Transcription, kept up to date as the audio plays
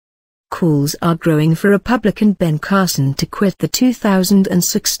calls are growing for Republican Ben Carson to quit the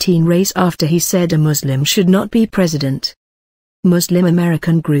 2016 race after he said a Muslim should not be president. Muslim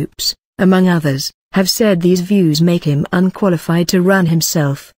American groups, among others, have said these views make him unqualified to run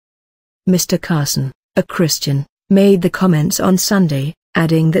himself. Mr. Carson, a Christian, made the comments on Sunday,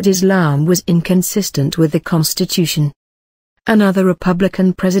 adding that Islam was inconsistent with the Constitution. Another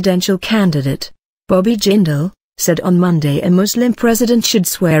Republican presidential candidate, Bobby Jindal, said on Monday a Muslim president should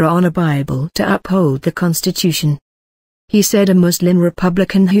swear on a Bible to uphold the Constitution. He said a Muslim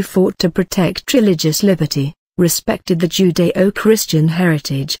Republican who fought to protect religious liberty, respected the Judeo-Christian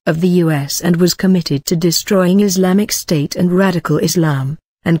heritage of the U.S. and was committed to destroying Islamic State and radical Islam,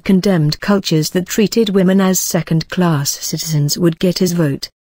 and condemned cultures that treated women as second-class citizens would get his vote.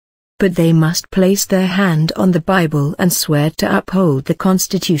 But they must place their hand on the Bible and swear to uphold the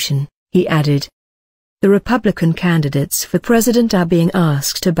Constitution, he added. The Republican candidates for president are being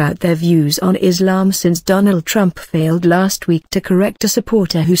asked about their views on Islam since Donald Trump failed last week to correct a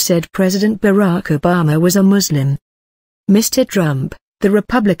supporter who said President Barack Obama was a Muslim. Mr. Trump, the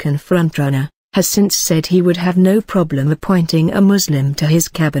Republican frontrunner, has since said he would have no problem appointing a Muslim to his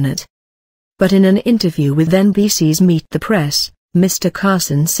cabinet. But in an interview with NBC's Meet the Press, Mr.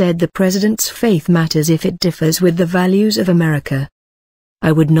 Carson said the president's faith matters if it differs with the values of America.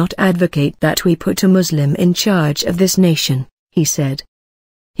 I would not advocate that we put a Muslim in charge of this nation, he said.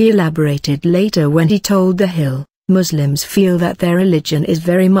 He elaborated later when he told The Hill, Muslims feel that their religion is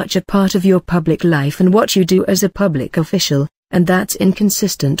very much a part of your public life and what you do as a public official, and that's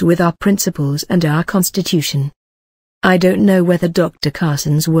inconsistent with our principles and our Constitution. I don't know whether Dr.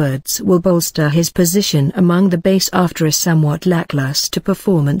 Carson's words will bolster his position among the base after a somewhat lackluster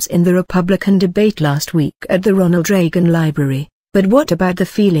performance in the Republican debate last week at the Ronald Reagan Library. But what about the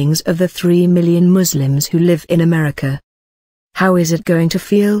feelings of the 3 million Muslims who live in America? How is it going to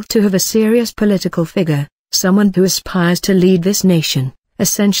feel to have a serious political figure, someone who aspires to lead this nation,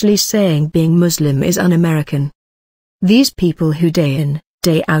 essentially saying being Muslim is un-American? These people who day in,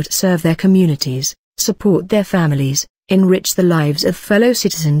 day out serve their communities, support their families, enrich the lives of fellow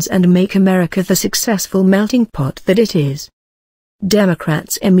citizens and make America the successful melting pot that it is.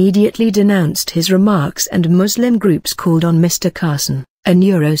 Democrats immediately denounced his remarks and Muslim groups called on Mr. Carson, a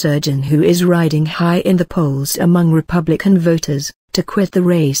neurosurgeon who is riding high in the polls among Republican voters, to quit the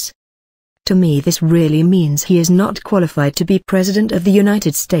race. To me this really means he is not qualified to be President of the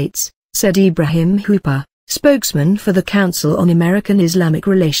United States, said Ibrahim Hooper, spokesman for the Council on American-Islamic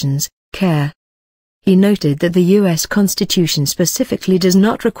Relations, CAIR. He noted that the U.S. Constitution specifically does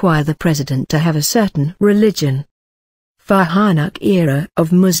not require the president to have a certain religion. Farhanak era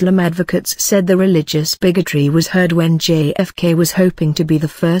of Muslim advocates said the religious bigotry was heard when JFK was hoping to be the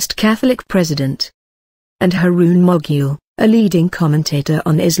first Catholic president. And Haroon Mogul, a leading commentator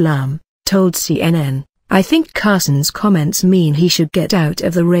on Islam, told CNN, I think Carson's comments mean he should get out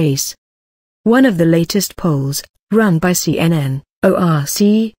of the race. One of the latest polls, run by CNN,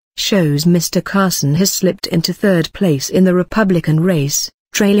 ORC, shows Mr. Carson has slipped into third place in the Republican race,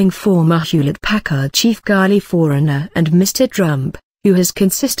 trailing former Hewlett-Packard chief Gali Forerunner and Mr. Trump, who has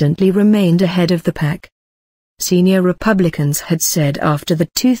consistently remained ahead of the pack. Senior Republicans had said after the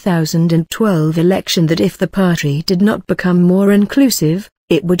 2012 election that if the party did not become more inclusive,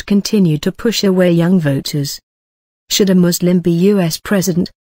 it would continue to push away young voters. Should a Muslim be U.S.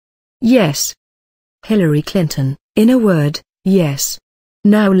 president? Yes. Hillary Clinton, in a word, yes.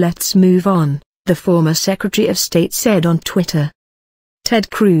 Now let's move on, the former Secretary of State said on Twitter. Ted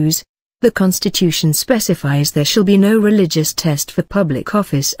Cruz, the Constitution specifies there shall be no religious test for public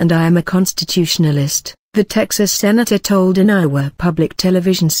office and I am a constitutionalist, the Texas senator told an Iowa public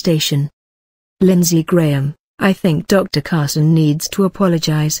television station. Lindsey Graham, I think Dr. Carson needs to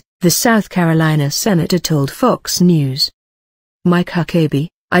apologize, the South Carolina senator told Fox News. Mike Huckabee,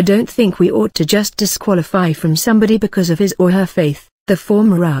 I don't think we ought to just disqualify from somebody because of his or her faith, the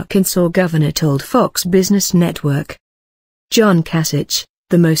former Arkansas governor told Fox Business Network. John Kasich,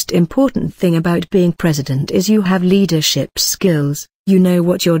 the most important thing about being president is you have leadership skills, you know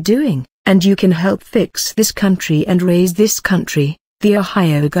what you're doing, and you can help fix this country and raise this country, the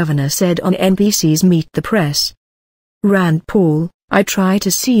Ohio governor said on NBC's Meet the Press. Rand Paul, I try to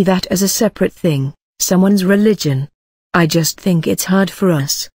see that as a separate thing, someone's religion. I just think it's hard for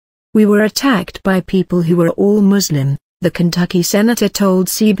us. We were attacked by people who were all Muslim, the Kentucky senator told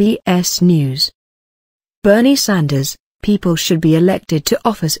CBS News. Bernie Sanders, people should be elected to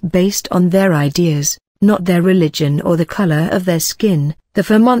office based on their ideas, not their religion or the color of their skin, the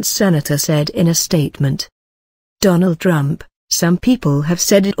Vermont senator said in a statement. Donald Trump, some people have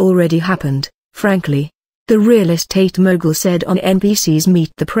said it already happened, frankly, the real estate mogul said on NBC's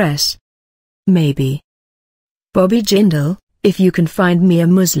Meet the Press. Maybe. Bobby Jindal, if you can find me a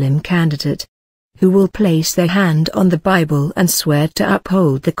Muslim candidate who will place their hand on the Bible and swear to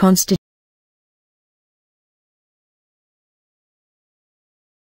uphold the Constitution.